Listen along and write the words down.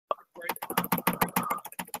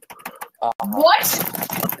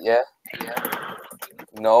What? Yeah.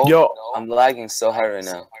 No. Yo. I'm lagging so hard right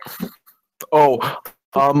now. Oh,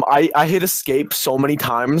 I hit escape so many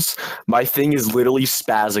times. My thing is literally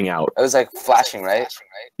spazzing out. It was like flashing, right?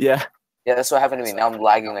 Yeah. Yeah, that's what happened to me. Now I'm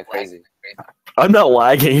lagging like crazy. I'm not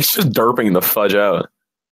lagging. It's just derping the fudge out.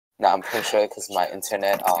 No, I'm pretty sure because my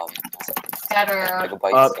internet Better.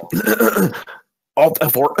 megabytes. Alt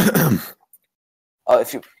F4. Oh,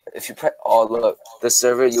 if you look, the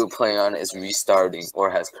server you were playing on is restarting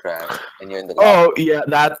or has crashed, and you're in the. Oh yeah,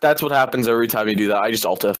 that's what happens every time you do that. I just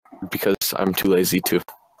Alt F because I'm too lazy to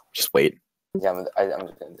just wait. Yeah, I'm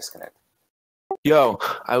just gonna disconnect. Yo,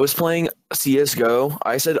 I was playing CS:GO.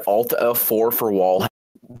 I said Alt F4 for wall,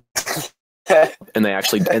 and they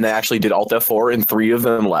actually did Alt F4, and 3 of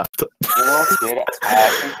them left. You know what's weird?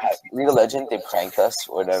 League of Legends, they pranked us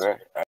or whatever.